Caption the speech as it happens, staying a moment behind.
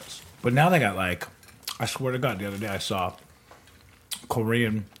But now they got like, I swear to God, the other day I saw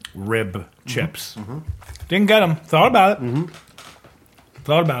Korean rib chips. Didn't get them. Thought about it.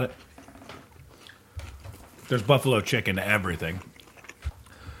 Thought about it. There's buffalo chicken to everything.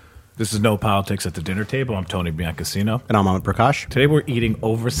 This is No Politics at the Dinner Table. I'm Tony Biancasino. And I'm Amit Prakash. Today we're eating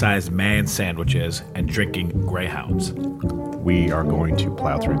oversized man sandwiches and drinking Greyhounds. We are going to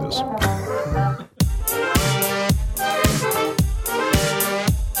plow through this.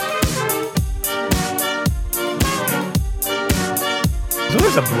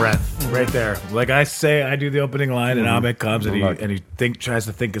 There's a breath right there. Like I say, I do the opening line, and Amit comes and he tries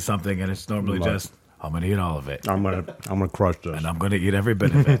to think of something, and it's normally just, I'm gonna eat all of it. I'm gonna crush this, and I'm gonna eat every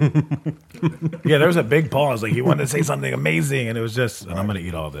bit of it. Yeah, there was a big pause. Like he wanted to say something amazing, and it was just, and I'm gonna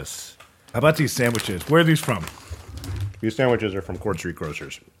eat all this. How about these sandwiches? Where are these from? These sandwiches are from Court Street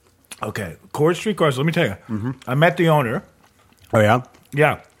Grocers. Okay, Court Street Grocers. Let me tell you, I met the owner. Oh yeah,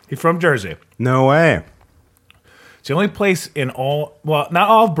 yeah, he's from Jersey. No way. It's the only place in not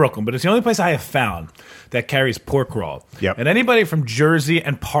all of Brooklyn, but it's the only place I have found that carries pork roll. Yep. And anybody from Jersey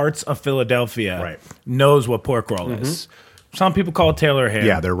and parts of Philadelphia knows what pork roll is. Some people call it Taylor ham.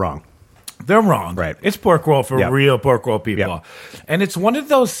 Yeah, they're wrong. They're wrong. Right. It's pork roll for real pork roll people. Yep. And it's one of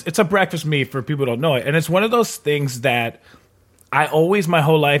those, it's a breakfast meat for people who don't know it. And it's one of those things that I always, my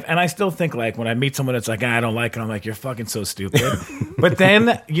whole life, and I still think like when I meet someone that's like, I don't like it, I'm like, you're fucking so stupid. But then,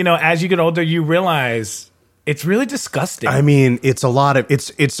 as you get older, you realize it's really disgusting. I mean, it's a lot of it's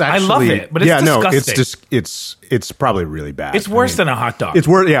actually. I love it, but it's disgusting. It's probably really bad. It's worse than a hot dog. It's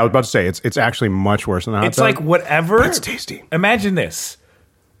worse. Yeah, I was about to say it's actually much worse than a hot dog. It's like whatever. But it's tasty. Imagine this: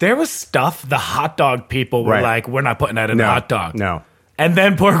 there was stuff the hot dog people were like, "We're not putting that in a hot dog." No. And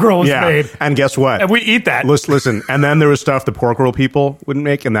then pork roll was made. And guess what? And we eat that. Listen, and then there was stuff the pork roll people wouldn't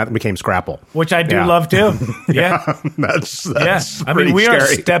make, and that became Scrapple. Which I do love too. Yeah. That's I mean, we scary. are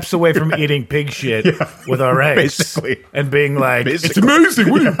steps away from eating pig shit with our eggs. Basically. And being like, it's amazing.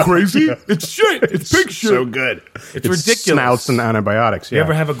 What are you, crazy? It's shit. It's pig shit. So good. It's ridiculous. Snouts and antibiotics. You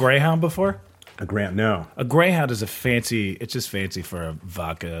ever have a Greyhound before? A Greyhound? No. A Greyhound is it's just fancy for a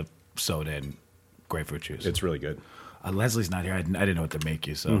vodka, soda, and grapefruit juice. It's really good. Leslie's not here. I didn't know what to make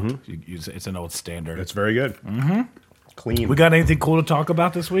you, so it's an old standard. It's very good. Clean. We got anything cool to talk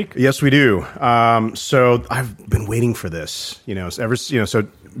about this week? Yes, we do. So I've been waiting for this. So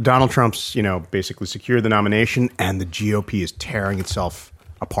Donald Trump's basically secured the nomination, and the GOP is tearing itself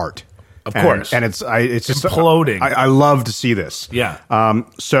apart. Of course, and it's just imploding. I love to see this. Yeah.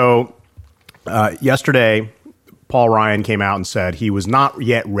 So yesterday, Paul Ryan came out and said he was not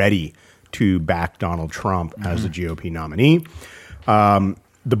yet ready to back Donald Trump as the GOP nominee. The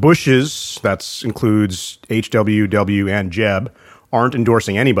Bushes, that includes HWW and Jeb, aren't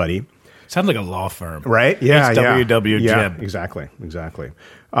endorsing anybody. Sounds like a law firm. Right? Yeah. HWW, Jeb. Yeah, exactly.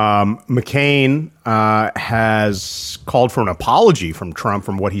 McCain has called for an apology from Trump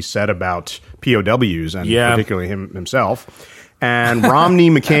from what he said about POWs and particularly himself. And Romney,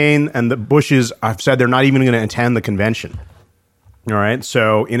 McCain, and the Bushes have said they're not even going to attend the convention. All right.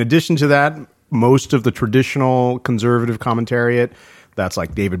 So in addition to that, most of the traditional conservative commentariat, that's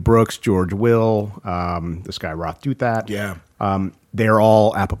like David Brooks, George Will, this guy Roth Douthat. Yeah. They're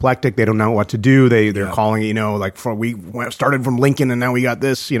all apoplectic. They don't know what to do. They're calling it, we started from Lincoln and now we got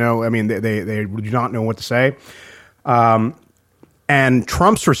this. I mean, they do not know what to say. And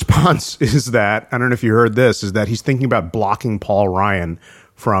Trump's response is that, I don't know if you heard this, is that he's thinking about blocking Paul Ryan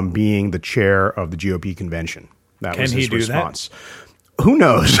from being the chair of the GOP convention. That was his response. That? Who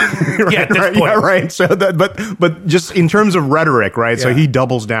knows? Right, at this point. Yeah, right. So but just in terms of rhetoric, right? Yeah. So he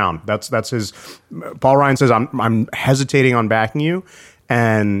doubles down. That's his. Paul Ryan says, "I'm hesitating on backing you,"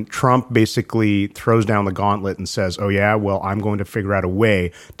 and Trump basically throws down the gauntlet and says, "Oh yeah, well, I'm going to figure out a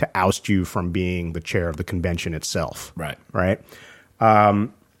way to oust you from being the chair of the convention itself." Right. Right.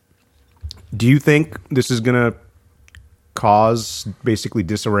 Do you think this is going to cause basically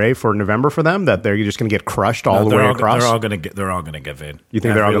disarray for November for them, that they're just going to get crushed all the way across? They're all going to give in. You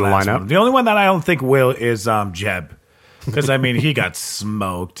think they're all going to line up? The only one that I don't think will is Jeb, because I mean he got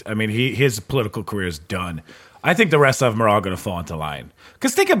smoked. I mean his political career is done. I think the rest of them are all going to fall into line.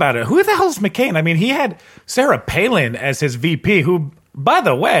 Because think about it, who the hell is McCain? I mean, he had Sarah Palin as his VP, who, by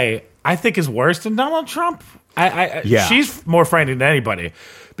the way, I think is worse than Donald Trump. She's more frightening than anybody.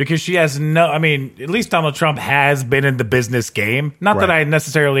 Because she has at least Donald Trump has been in the business game. Not that I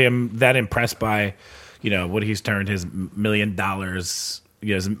necessarily am that impressed by, what he's turned his $1 million,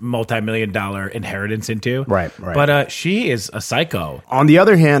 his multi-million-dollar inheritance into. Right. But she is a psycho. On the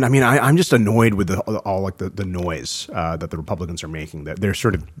other hand, I mean, I'm just annoyed with all the noise that the Republicans are making, that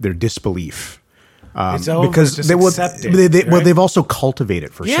their disbelief. It's over. Because Just they will. accept it, Well, right? they've also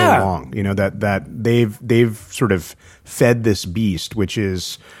cultivated for so Yeah. long. That they've sort of fed this beast, which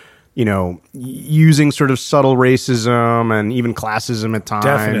is, using sort of subtle racism and even classism at times.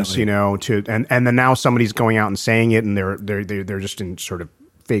 Definitely. And then now somebody's going out and saying it, and they're just in sort of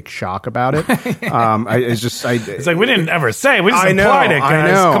fake shock about it. It's like we didn't ever say. We just I know, implied it,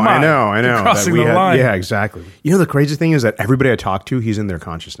 guys. Come on. I know. You're crossing That we the line. Yeah, exactly. The crazy thing is that everybody I talk to, he's in their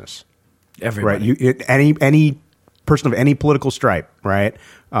consciousness. Everybody. Right. Any person of any political stripe, right?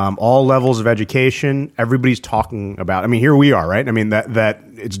 All levels of education, everybody's talking about. I mean, here we are, right? I mean, that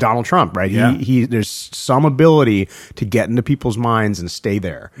it's Donald Trump, right? Yeah. He there's some ability to get into people's minds and stay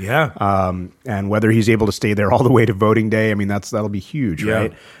there. Yeah. And whether he's able to stay there all the way to voting day, I mean, that'll be huge, Yeah.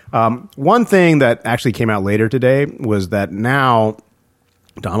 right? One thing that actually came out later today was that now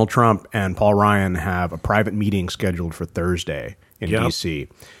Donald Trump and Paul Ryan have a private meeting scheduled for Thursday in Yep. D.C.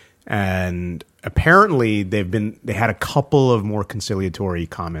 And apparently they had a couple of more conciliatory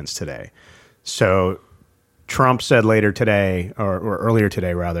comments today. So Trump said later today, or earlier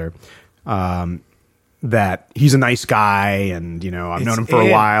today rather, that he's a nice guy, and I've known him for a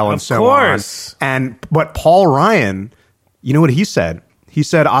while, and so course. on. But Paul Ryan, you know what he said? He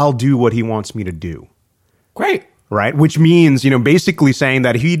said, "I'll do what he wants me to do." Great. Right, which means basically saying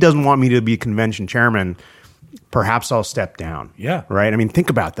that if he doesn't want me to be convention chairman, perhaps I'll step down. Yeah. Right. I mean, think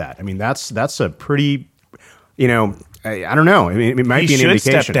about that. I mean, that's a pretty, I don't know. I mean, it might He be an should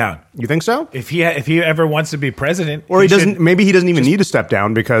indication. step down. You think so? If he ever wants to be president, Or he doesn't. should- Maybe he doesn't even need to step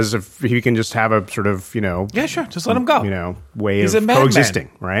down, because if he can just have a sort of Yeah, sure. Just let him go. Way He's of a madman. coexisting.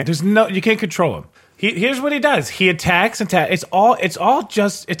 Right. You can't control him. Here's what he does. He attacks and attacks.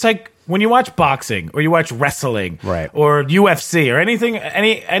 It's like when you watch boxing or you watch wrestling, Right. or UFC or anything,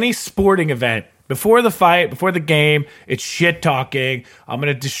 any sporting event. Before the fight, before the game, it's shit talking. I'm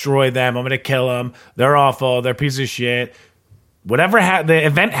going to destroy them. I'm going to kill them. They're awful. They're a piece of shit. Whatever the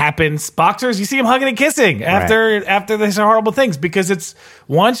event happens, boxers, you see them hugging and kissing after they say horrible things, because it's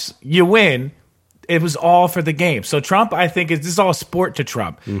once you win, it was all for the game. So Trump, I think, this is all a sport to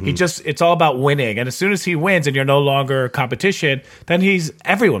Trump. It's all about winning. And as soon as he wins and you're no longer competition, then he's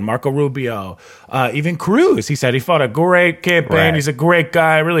everyone. Marco Rubio, even Cruz. He said he fought a great campaign. Right. He's a great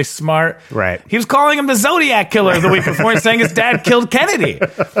guy, really smart. Right. He was calling him the Zodiac Killer the week before and saying his dad killed Kennedy.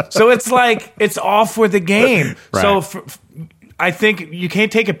 So it's like, it's all for the game. Right. So I think you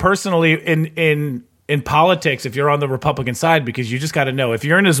can't take it personally in politics if you're on the Republican side, because you just got to know if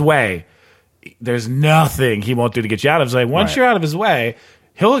you're in his way, there's nothing he won't do to get you out of his way. Once you're out of his way,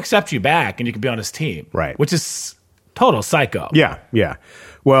 he'll accept you back and you can be on his team. Right. Which is total psycho. Yeah, yeah.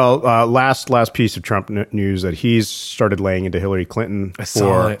 Well, last piece of Trump news that he's started laying into Hillary Clinton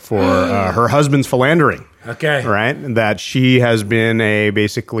for her husband's philandering. Okay. Right? That she has been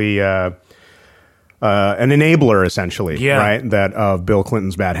basically an enabler, essentially, Yeah. right? That of Bill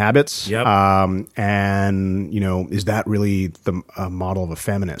Clinton's bad habits. Yep. And is that really the model of a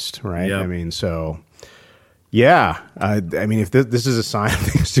feminist, right? Yep. I mean, so yeah. I mean, if this is a sign of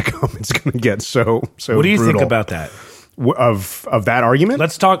things to come, it's going to get so. What do you think brutal. about that? Of that argument?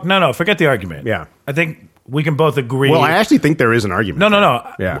 Let's talk. No, forget the argument. Yeah. I think we can both agree. Well, I actually think there is an argument.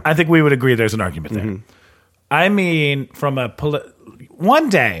 No. Yeah. I think we would agree there's an argument there. I mean, from one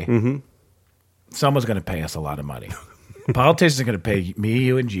day, someone's going to pay us a lot of money. Politicians are going to pay me,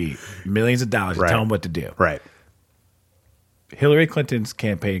 you, and G millions of dollars to tell them what to do. Right. Hillary Clinton's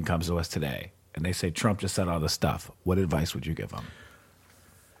campaign comes to us today, and they say Trump just said all this stuff. What advice would you give them?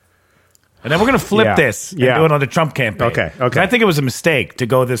 And then we're going to flip this and do it on the Trump campaign. Okay. 'Cause I think it was a mistake to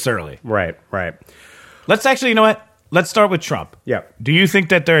go this early. Right. Let's actually, you know what? Let's start with Trump. Yeah. Do you think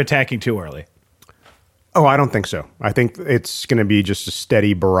that they're attacking too early? Oh, I don't think so. I think it's going to be just a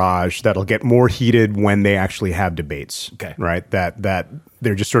steady barrage that'll get more heated when they actually have debates. Okay. Right. That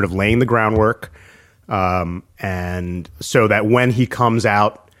they're just sort of laying the groundwork. And so that when he comes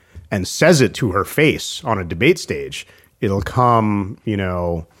out and says it to her face on a debate stage, it'll come,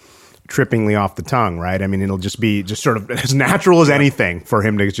 trippingly off the tongue, right? I mean, it'll just be sort of as natural as anything for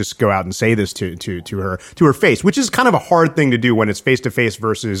him to just go out and say this to her face, which is kind of a hard thing to do when it's face to face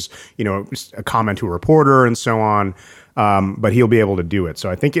versus, a comment to a reporter and so on. But he'll be able to do it. So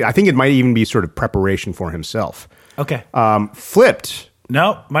I think it might even be sort of preparation for himself. Okay. Flipped.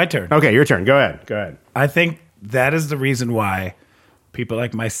 No, my turn. Okay, your turn. Go ahead. I think that is the reason why people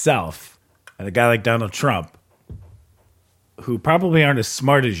like myself and a guy like Donald Trump, who probably aren't as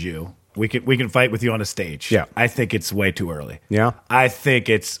smart as you, we can fight with you on a stage. Yeah. I think it's way too early. Yeah. I think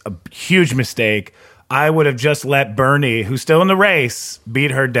it's a huge mistake. I would have just let Bernie, who's still in the race,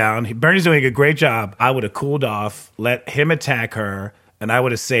 beat her down. Bernie's doing a great job. I would have cooled off, let him attack her, and I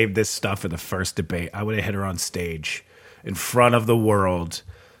would have saved this stuff in the first debate. I would have hit her on stage in front of the world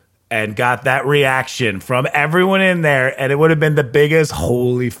and got that reaction from everyone in there, and it would have been the biggest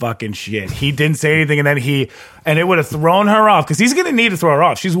holy fucking shit. He didn't say anything, and it would have thrown her off, because he's going to need to throw her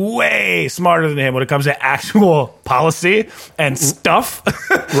off. She's way smarter than him when it comes to actual policy and stuff.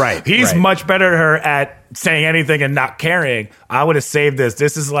 Right. He's much better than her at saying anything and not caring. I would have saved this.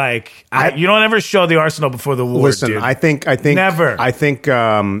 This is like, you don't ever show the arsenal before the war, Listen, dude. I think Never. I think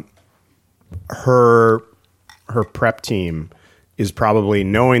her prep team is probably,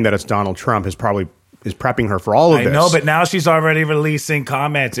 knowing that it's Donald Trump, is prepping her for all of this. I know, but now she's already releasing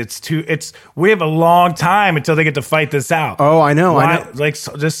comments. We have a long time until they get to fight this out. Oh, I know. Like,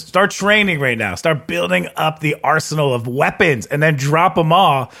 just start training right now. Start building up the arsenal of weapons, and then drop them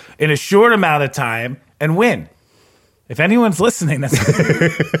all in a short amount of time and win. If anyone's listening, that's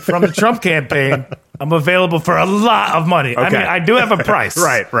from the Trump campaign, I'm available for a lot of money. Okay. I mean, I do have a price.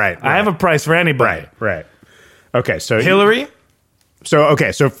 Right. I have a price for anybody. Right. Okay, so Hillary? So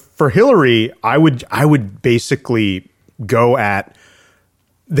for Hillary, I would basically go at,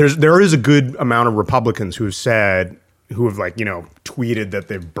 there is a good amount of Republicans who have tweeted that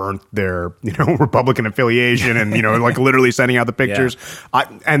they've burnt their Republican affiliation and like literally sending out the pictures.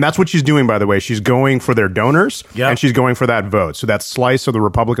 Yeah. And that's what she's doing, by the way. She's going for their donors, and she's going for that vote. So that slice of the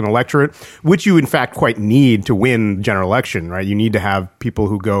Republican electorate, which you in fact quite need to win the general election, right? You need to have people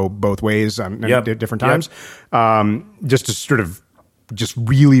who go both ways at different times, just to sort of just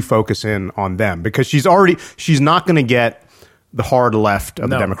really focus in on them, because she's not going to get the hard left of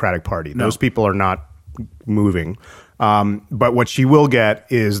the Democratic Party. Those people are not moving. But what she will get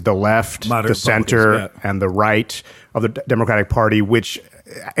is the left, the center, and the right of the Democratic Party, which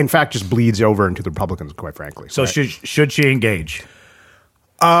in fact just bleeds over into the Republicans, quite frankly. So should she engage?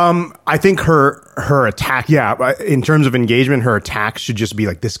 I think her attack, in terms of engagement, her attack should just be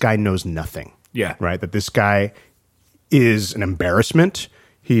like, this guy knows nothing. Yeah. Right? That this guy is an embarrassment.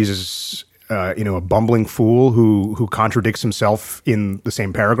 He's a bumbling fool who contradicts himself in the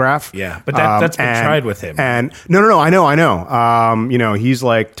same paragraph. Yeah, but that's been tried with him. And no, I know. He's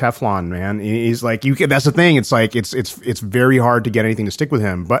like Teflon, man. He's like, that's the thing. It's like it's very hard to get anything to stick with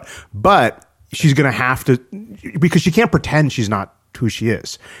him. But she's gonna have to, because she can't pretend she's not who she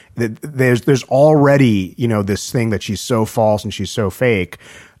is. There's already this thing that she's so false and she's so fake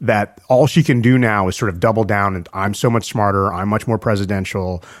that all she can do now is sort of double down, and I'm so much smarter. I'm much more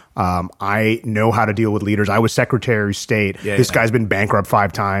presidential. I know how to deal with leaders. I was Secretary of State. This guy's been bankrupt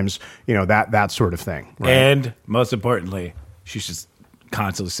 5 times. that sort of thing. Right? And most importantly, she should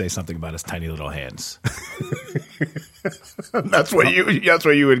constantly say something about his tiny little hands. That's what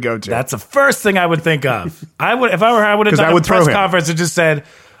you would go to. That's the first thing I would think of. I would have done a press conference and just said,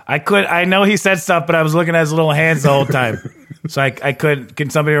 I know he said stuff, but I was looking at his little hands the whole time. So I couldn't.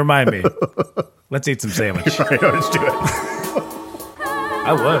 Can somebody remind me? Let's eat some sandwich. Right, let's do it.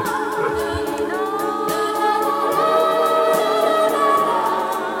 I would.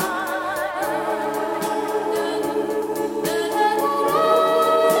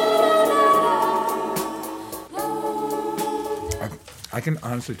 I can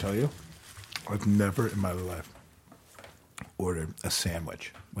honestly tell you, I've never in my life ordered a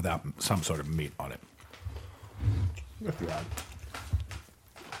sandwich without some sort of meat on it.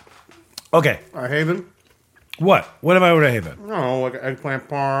 Okay. Haven? What? What have I ordered at Haven? No, like eggplant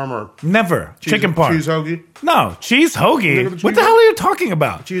parm or never. Chicken parm. Cheese hoagie? No, cheese hoagie. What the hell are you talking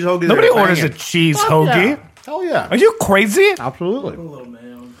about? Cheese hoagie. Nobody orders a cheese hoagie. Yeah. Hell yeah. Are you crazy? Absolutely.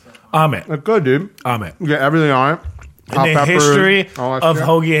 Amit. That's good, dude. Amit. You get everything on it. In the history of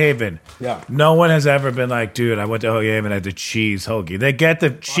Hoagie Haven, yeah, no one has ever been like, dude, I went to Hoagie Haven, I had the cheese hoagie. They get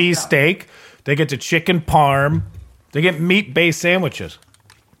the cheese steak, they get the chicken parm, they get meat-based sandwiches.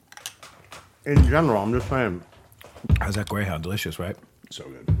 In general, I'm just saying. How's that Greyhound? Delicious, right? So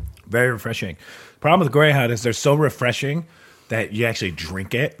good. Very refreshing. Problem with Greyhound is they're so refreshing that you actually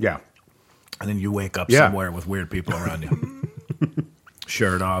drink it. Yeah. And then you wake up somewhere with weird people around you.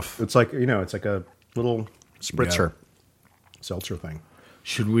 Shirt off. It's like, it's like a little spritzer. Seltzer thing.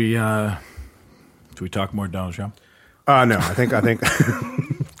 Should we talk more Donald Trump? No, I think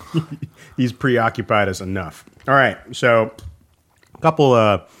he's preoccupied us enough. All right, so a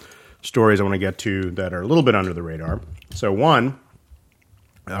couple stories I want to get to that are a little bit under the radar. So one,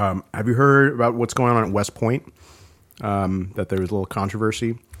 have you heard about what's going on at West Point? That there was a little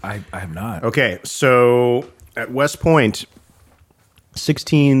controversy. I have not. Okay, so at West Point,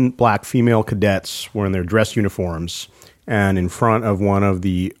 16 black female cadets were in their dress uniforms and in front of one of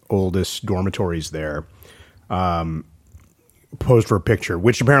the oldest dormitories there, posed for a picture,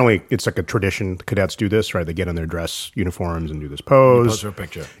 which apparently it's like a tradition. Cadets do this, right? They get in their dress uniforms and do this pose. Pose for a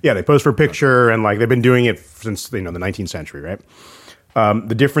picture. Yeah, they pose for a picture, and like they've been doing it since the 19th century, right?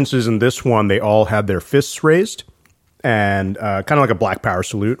 The differences in this one, they all had their fists raised, and kind of like a Black Power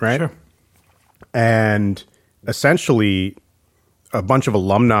salute, right? Sure. And essentially, a bunch of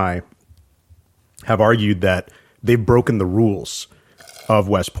alumni have argued that they've broken the rules of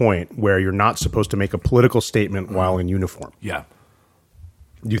West Point, where you're not supposed to make a political statement while in uniform. Yeah.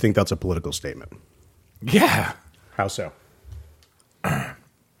 Do you think that's a political statement? Yeah. How so?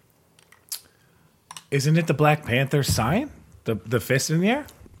 Isn't it the Black Panther sign? The fist in the air?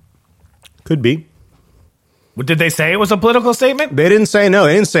 Could be. Well, did they say it was a political statement? They didn't say no.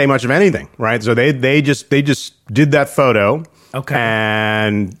 They didn't say much of anything, right? So they just did that photo, okay,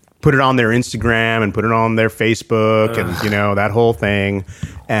 and put it on their Instagram and put it on their Facebook and that whole thing,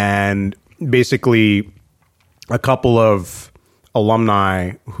 and basically a couple of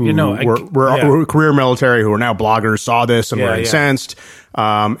alumni who were career military who are now bloggers saw this and were incensed.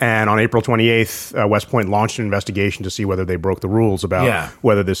 And on April 28th, West Point launched an investigation to see whether they broke the rules about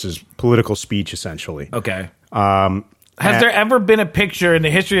whether this is political speech, essentially. Okay. Has there ever been a picture in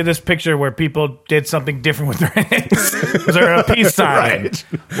the history of this picture where people did something different with their hands? Was there a peace sign? Right.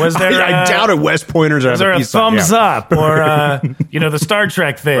 Was there? I doubt it. West Pointers have a peace sign. Was there a thumbs up or the Star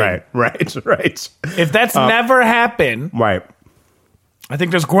Trek thing? Right. If that's never happened, right, I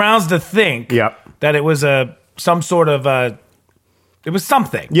think there's grounds to think that it was some sort of it was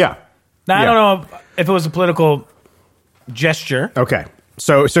something. Yeah. Now I don't know if it was a political gesture. Okay.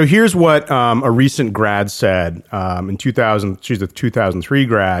 So here's what a recent grad said in 2000. She's a 2003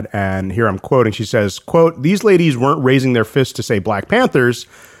 grad, and here I'm quoting. She says, quote, "These ladies weren't raising their fists to say Black Panthers.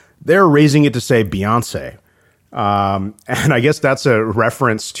 They're raising it to say Beyonce." And I guess that's a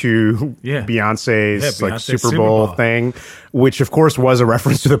reference to Beyonce's like Super Bowl thing, which of course was a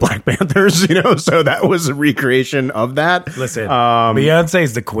reference to the Black Panthers, so that was a recreation of that. Listen,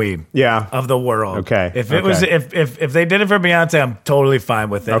 Beyonce's the queen of the world. Okay. If it was if they did it for Beyonce, I'm totally fine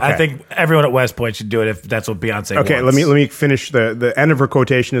with it. Okay. I think everyone at West Point should do it if that's what Beyonce wants. Okay, let me finish the end of her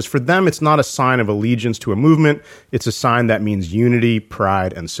quotation is, "For them, it's not a sign of allegiance to a movement. It's a sign that means unity,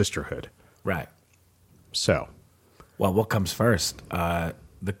 pride, and sisterhood." Right. So, well, what comes first,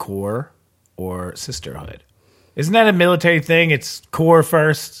 the Corps or sisterhood? Isn't that a military thing? It's Corps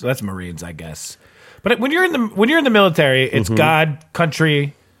first. So that's Marines, I guess. But when you're in the military, it's God,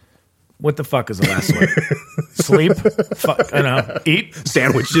 country. What the fuck is the last one? Sleep. Fuck. I know. Eat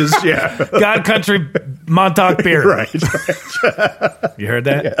sandwiches. Yeah. God, country, Montauk beer. Right. You heard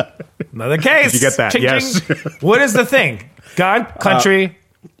that? Yeah. Another case. Did you get that? Ching, Yes. ching. What is the thing? God, country.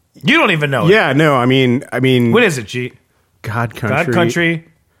 You don't even know. Yeah. No. I mean. What is it, G? God, country. God, country.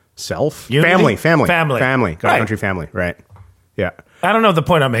 Self. Unity? Family. Family. God, Right. country, family. Right. Yeah. I don't know the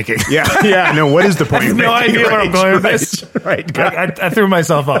point I'm making. Yeah. No. What is the point? I have no idea where I'm going with this. Right. I threw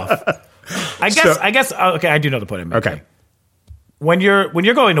myself off. I guess. Okay, I do know the point I'm making. Okay. When you're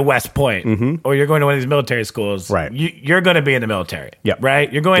going to West Point or you're going to one of these military schools, right. You're going to be in the military,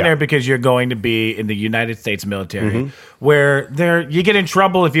 right? You're going there because you're going to be in the United States military, where you get in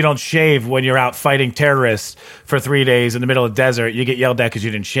trouble if you don't shave when you're out fighting terrorists for 3 days in the middle of the desert. You get yelled at because you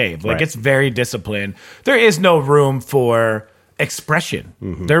didn't shave. Like it's very disciplined. There is no room for expression.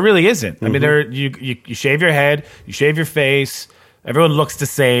 There really isn't. I mean, you shave your head, you shave your face. Everyone looks the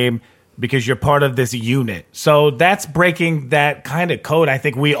same, because you're part of this unit. So that's breaking that kind of code I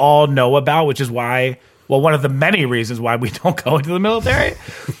think we all know about, which is why, one of the many reasons why we don't go into the military.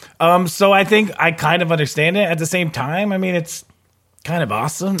 So I think I kind of understand it. At the same time, I mean, it's kind of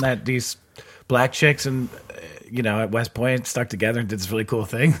awesome that these black chicks and, at West Point stuck together and did this really cool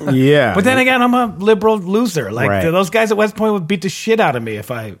thing. Yeah. But then again, I'm a liberal loser. Like, those guys at West Point would beat the shit out of me if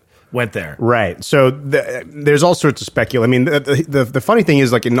I went there. Right. So there's all sorts of speculation. I mean, the funny thing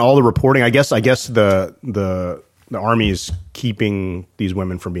is, like, in all the reporting, I guess the Army is keeping these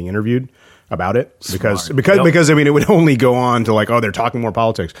women from being interviewed about it because I mean, it would only go on to like, oh, they're talking more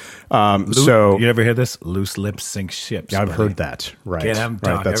politics. So you ever hear this? Loose lips sink ships. Yeah, I've heard that. Right. Can't have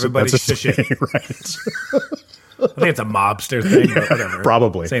them talk. Right. Everybody shush it. Right. I think it's a mobster thing, but whatever.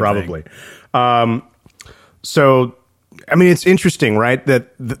 Probably. Same Thing. So, I mean, it's interesting, right?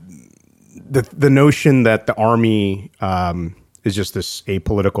 That the notion that the Army is just this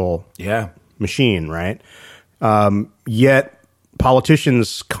apolitical machine, right? Yet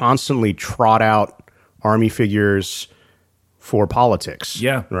politicians constantly trot out Army figures for politics.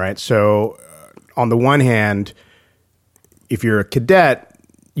 Yeah. Right. So on the one hand, if you're a cadet,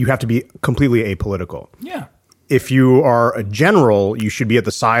 you have to be completely apolitical. Yeah. If you are a general, you should be at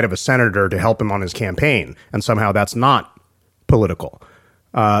the side of a senator to help him on his campaign. And somehow that's not political.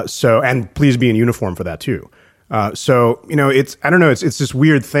 And please be in uniform for that too. So, I don't know, it's this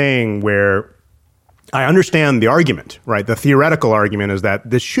weird thing where I understand the argument, right? The theoretical argument is that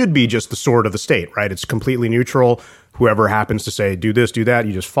this should be just the sword of the state, right? It's completely neutral. Whoever happens to say, do this, do that,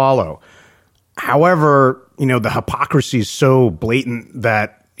 you just follow. However, the hypocrisy is so blatant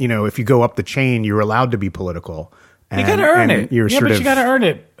that, if you go up the chain, you're allowed to be political. You got to earn it. You got to earn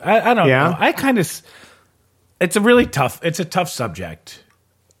it. I don't know. I kind of, it's a tough subject.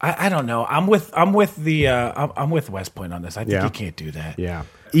 I don't know. I'm with West Point on this. I think you can't do that. Yeah.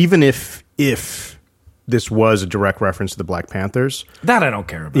 Even if this was a direct reference to the Black Panthers. That I don't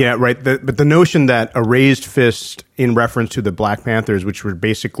care about. Yeah, right. But the notion that a raised fist in reference to the Black Panthers, which were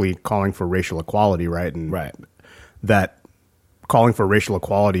basically calling for racial equality, right? And that calling for racial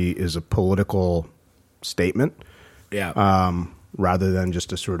equality is a political statement. Yeah. Rather than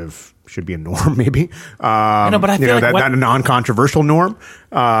just a sort of should be a norm, maybe. But I feel like that a non-controversial norm.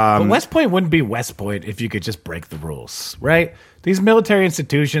 But West Point wouldn't be West Point if you could just break the rules, right? These military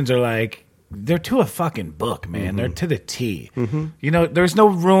institutions are like, they're to a fucking book, man. Mm-hmm. They're to the T. Mm-hmm. There's no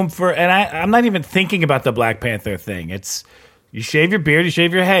room for, and I'm not even thinking about the Black Panther thing. It's, you shave your beard, you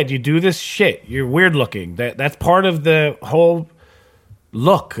shave your head, you do this shit. You're weird looking. That's part of the whole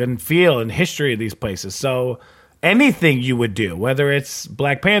look and feel and history of these places. So anything you would do, whether it's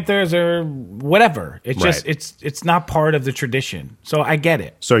Black Panthers or whatever, it's just it's not part of the tradition. So I get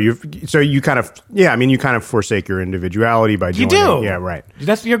it. So you kind of forsake your individuality by doing you do. It. Yeah, right.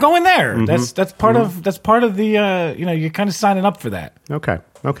 You're going there. Mm-hmm. That's part of the you're kind of signing up for that. Okay.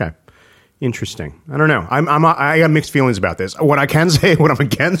 Interesting. I don't know. I got mixed feelings about this. What I can say, what I'm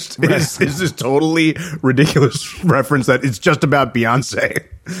against, is this totally ridiculous reference that it's just about Beyonce.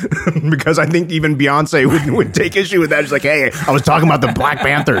 Because I think even Beyonce would take issue with that. She's like, hey, I was talking about the Black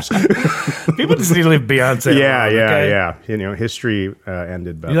Panthers. People just need to leave Beyonce alone. Yeah. History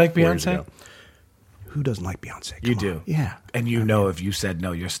ended about You like 4 years Beyonce? ago. Who doesn't like Beyonce? You do. Yeah. And if you said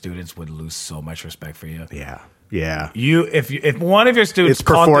no, your students would lose so much respect for you. Yeah. Yeah. If one of your students it's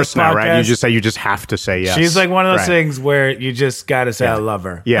per force now, podcast, right? You just have to say yes. She's like one of those things where you just got to say I love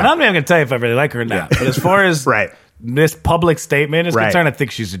her. Yeah. And I'm not even going to tell you if I really like her or not. But as far as this public statement is concerned, I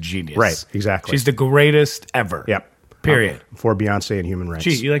think she's a genius. Right. Exactly. She's the greatest ever. Yep. Period. For Beyonce and human rights.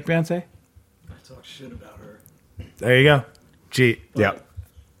 Cheat. You like Beyonce? I talk shit about her. There you go. Cheat. Yep.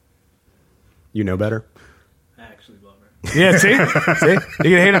 You know better. I actually love her. Yeah. See. You can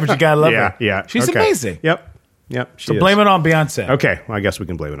hate her, but you gotta love her. Yeah. She's amazing. Yep. So blame it on Beyonce. Okay, well, I guess we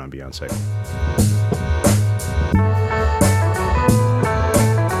can blame it on Beyonce.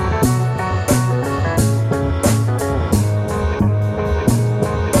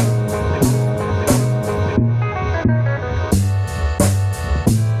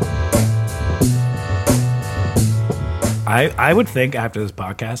 I would think after this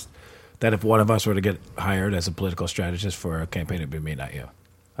podcast that if one of us were to get hired as a political strategist for a campaign, it'd be me, not you.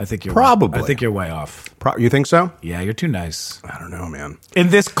 I think you're probably. I think you're way off. You think so? Yeah, you're too nice. I don't know, man. In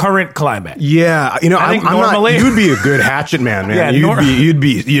this current climate. Yeah, I think normally you'd be a good hatchet man, man. Yeah, you'd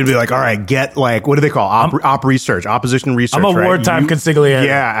be like, all right, get like what do they call opposition research? I'm a wartime consigliere.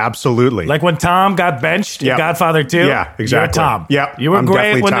 Yeah, absolutely. Like when Tom got benched, in Godfather 2. Yeah, exactly. You're Tom. Yeah, you were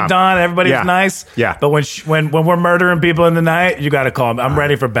great when the Don. Everybody was nice. Yeah, but when we're murdering people in the night, you got to call me. I'm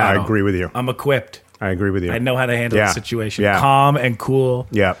ready for battle. I agree with you. I'm equipped. I agree with you. I know how to handle the situation. Yeah. Calm and cool.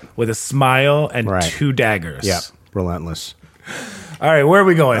 Yeah. With a smile and 2 daggers. Yeah. Relentless. All right, where are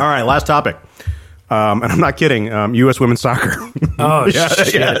we going? All right, last topic. And I'm not kidding. U.S. women's soccer. Oh,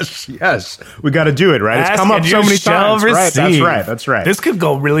 shit. Yes. We got to do it, right? It's come up so many times. Right. That's right. This could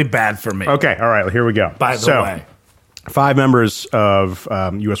go really bad for me. Okay. All right. Here we go. By the way. 5 members of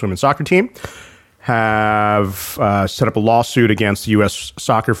U.S. women's soccer team have set up a lawsuit against the U.S.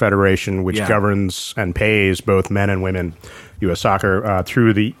 Soccer Federation, which governs and pays both men and women U.S. soccer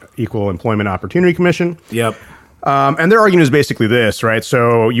through the Equal Employment Opportunity Commission. Yep. And their argument is basically this, right?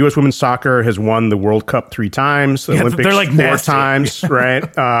 So U.S. women's soccer has won the World Cup 3 times, the Olympics they're like 4 nasty. times, right?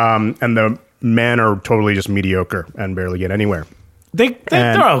 And the men are totally just mediocre and barely get anywhere. They're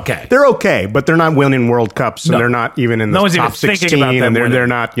okay. They're okay, but they're not winning World Cups, and they're not even in the top 16, and they're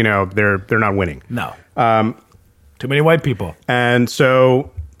not, they're not winning. No. Too many white people. And so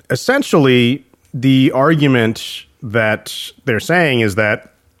essentially the argument that they're saying is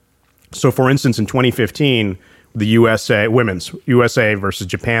that, so for instance, in 2015, the USA versus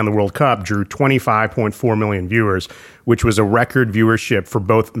Japan, the World Cup, drew 25.4 million viewers, which was a record viewership for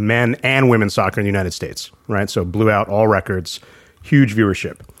both men and women's soccer in the United States, right? So blew out all records. Huge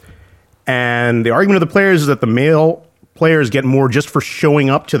viewership. And the argument of the players is that the male players get more just for showing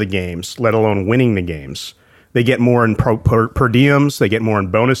up to the games, let alone winning the games, They get more in per diems, they get more in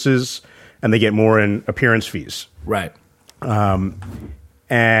bonuses, and they get more in appearance fees. Right.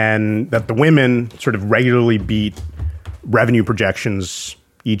 And that the women sort of regularly beat revenue projections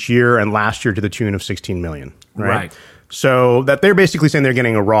each year, and last year to the tune of 16 million. Right. So that they're basically saying they're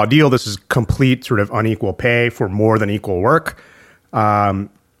getting a raw deal. This is complete sort of unequal pay for more than equal work. And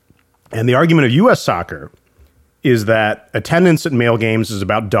the argument of U.S. soccer is that attendance at male games is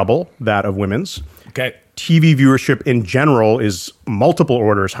about double that of women's. Okay. TV viewership in general is multiple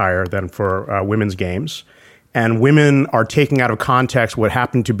orders higher than for women's games. And women are taking out of context what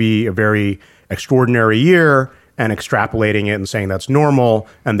happened to be a very extraordinary year and extrapolating it and saying that's normal,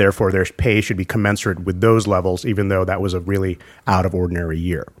 and therefore their pay should be commensurate with those levels, even though that was a really out of ordinary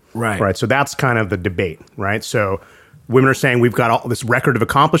year. Right. So that's kind of the debate, right? So women are saying we've got all this record of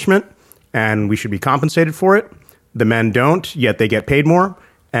accomplishment and we should be compensated for it. The men don't, yet they get paid more.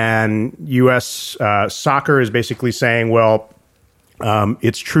 And U.S. Soccer is basically saying, well,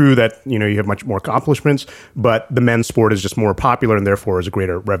 it's true that you have much more accomplishments, but the men's sport is just more popular and therefore is a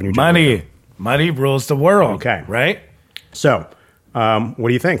greater revenue generator. Money rules the world. Okay. Right? So, what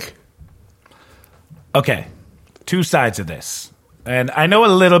do you think? Okay. Two sides of this. And I know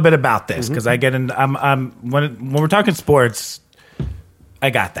a little bit about this because I get in when we're talking sports, I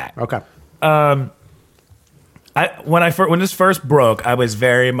got that. Okay. When this first broke, I was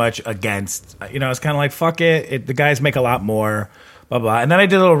very much against. I was kind of like, fuck it. The guys make a lot more, blah blah. And then I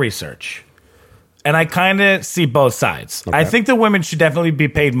did a little research, and I kind of see both sides. Okay. I think the women should definitely be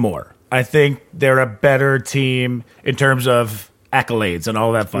paid more. I think they're a better team in terms of accolades and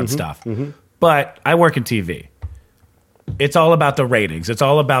all that fun stuff. But I work in TV. It's all about the ratings. It's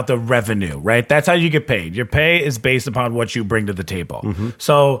all about the revenue, right? That's how you get paid. Your pay is based upon what you bring to the table.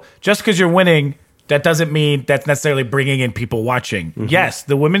 So just because you're winning, that doesn't mean that's necessarily bringing in people watching. Yes,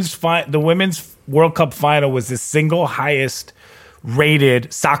 the women's World Cup final was the single highest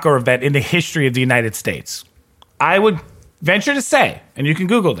rated soccer event in the history of the United States. I would venture to say, and you can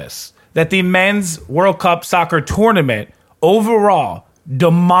Google this, that the men's World Cup soccer tournament overall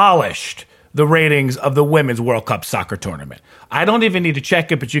demolished the ratings of the women's World Cup soccer tournament. I don't even need to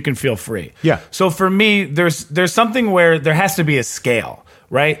check it, but you can feel free. Yeah. So for me, there's something where there has to be a scale,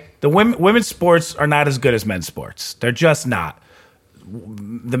 right? The women's sports are not as good as men's sports. They're just not.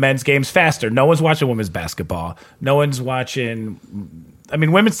 The men's game's faster. No one's watching women's basketball. No one's watching. I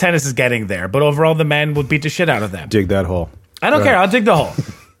mean, women's tennis is getting there, but overall, the men would beat the shit out of them. Dig that hole. I don't care. I'll dig the hole.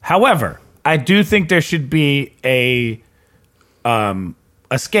 However, I do think there should be a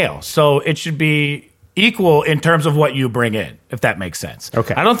scale. So it should be equal in terms of what you bring in, if that makes sense.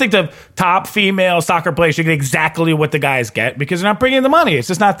 Okay. I don't think the top female soccer players should get exactly what the guys get because they're not bringing the money. It's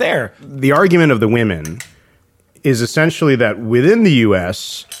just not there. The argument of the women is essentially that within the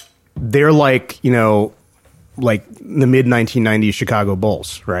U.S., they're like the mid 1990s Chicago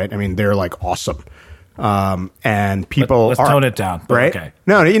Bulls, right? I mean, they're like awesome. And people let's tone it down, right? Okay.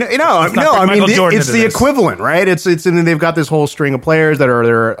 No. I mean, it's the equivalent, right? And they've got this whole string of players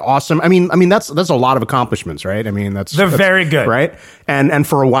they're awesome. I mean, that's a lot of accomplishments, right? I mean, that's very good, right? And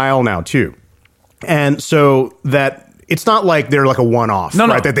for a while now too. And so that it's not like they're like a one-off,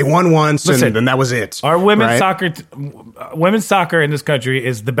 right? That they won once and that was it. Our women's soccer in this country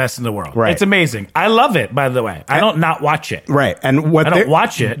is the best in the world. Right. It's amazing. I love it, by the way. I don't not watch it. Right. And I don't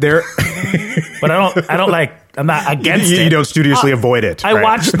watch it. But I don't like. I'm not against it. You don't studiously avoid it. I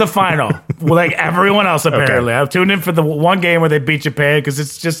watched the final, like everyone else. Apparently, I've tuned in for the one game where they beat Japan because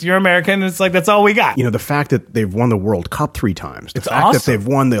it's just you're American. And it's like that's all we got. The fact that they've won the World Cup 3 times, the fact awesome. that they've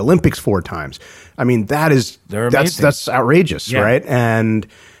won the Olympics 4 times. I mean, that's outrageous, right? And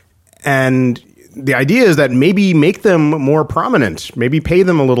the idea is that maybe make them more prominent, maybe pay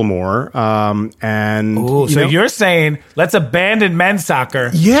them a little more. You're saying let's abandon men's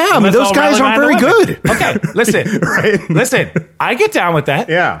soccer. Yeah, I mean, those guys aren't very good. Okay, listen. Right? Listen, I get down with that.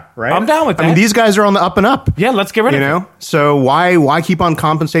 Yeah, right? I'm down with that. I mean, these guys are on the up and up. Yeah, let's get rid of them. So why keep on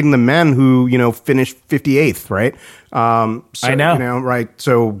compensating the men who, finished 58th, right? I know. Right?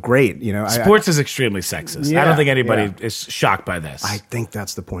 So great, Sports is extremely sexist. Yeah, I don't think anybody is shocked by this. I think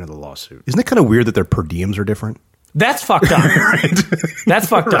that's the point of the lawsuit. Isn't it kind of weird that their per diems are different? That's fucked up. Right? That's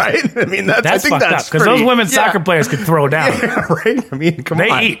fucked up. Right? I mean, that's fucked up because those women's soccer players could throw down. Yeah, right? I mean, come on.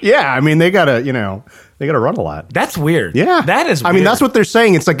 They eat. Yeah, I mean, they gotta run a lot. That's weird. Yeah, that is weird. I mean, that's what they're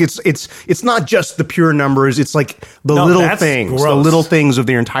saying. It's like it's not just the pure numbers. It's like the little things. Gross. The little things of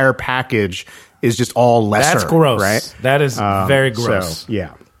their entire package is just all lesser. That's gross. Right? That is very gross. So,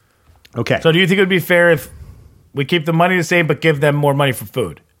 yeah. Okay. So do you think it would be fair if we keep the money the same but give them more money for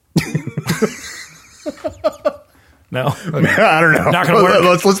food? No? I don't know. Not gonna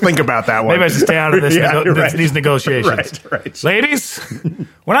work? Let's think about that one. Maybe I should stay out of this these negotiations. Right. Ladies,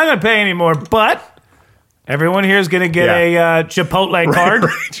 we're not going to pay anymore, but everyone here is going to get a Chipotle card.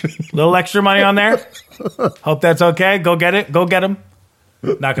 Little extra money on there. Hope that's okay. Go get it. Go get them.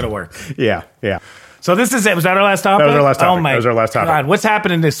 Not going to work. Yeah. So this is it. Was that our last topic? That was our last topic. Oh my That was our last topic. God, what's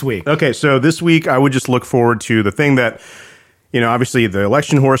happening this week? Okay, so this week I would just look forward to the thing that, obviously the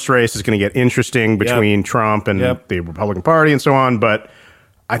election horse race is going to get interesting between Trump and the Republican Party and so on. But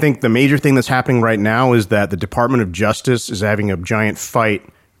I think the major thing that's happening right now is that the Department of Justice is having a giant fight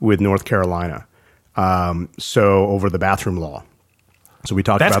with North Carolina. So over the bathroom law. So we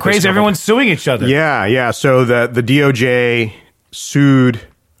talked about this. That's crazy. Everyone's suing each other. Yeah. So the DOJ sued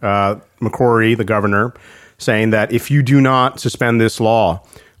McCrory, the governor, saying that if you do not suspend this law,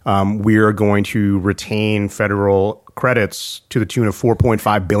 we are going to retain federal credits to the tune of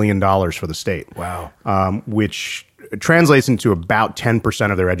 $4.5 billion for the state. Wow. Which translates into about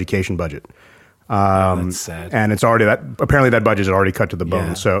 10% of their education budget. That's sad. And it's already apparently that budget is already cut to the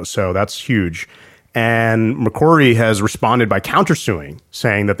bone. Yeah. So that's huge. And McCrory has responded by countersuing,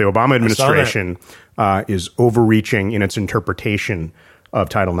 saying that the Obama administration is overreaching in its interpretation of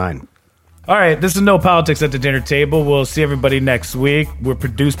Title IX. All right, this is No Politics at the Dinner Table. We'll see everybody next week. We're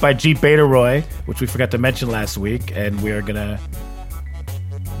produced by Jeep Beta Roy, which we forgot to mention last week, and we are gonna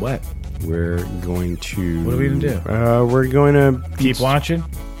what? We're going to. What are we gonna do? We're going to Keep watching,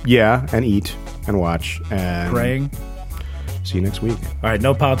 and eat and watch and praying. See you next week. All right,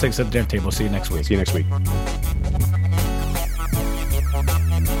 No Politics at the Dinner Table. See you next week. See you next week.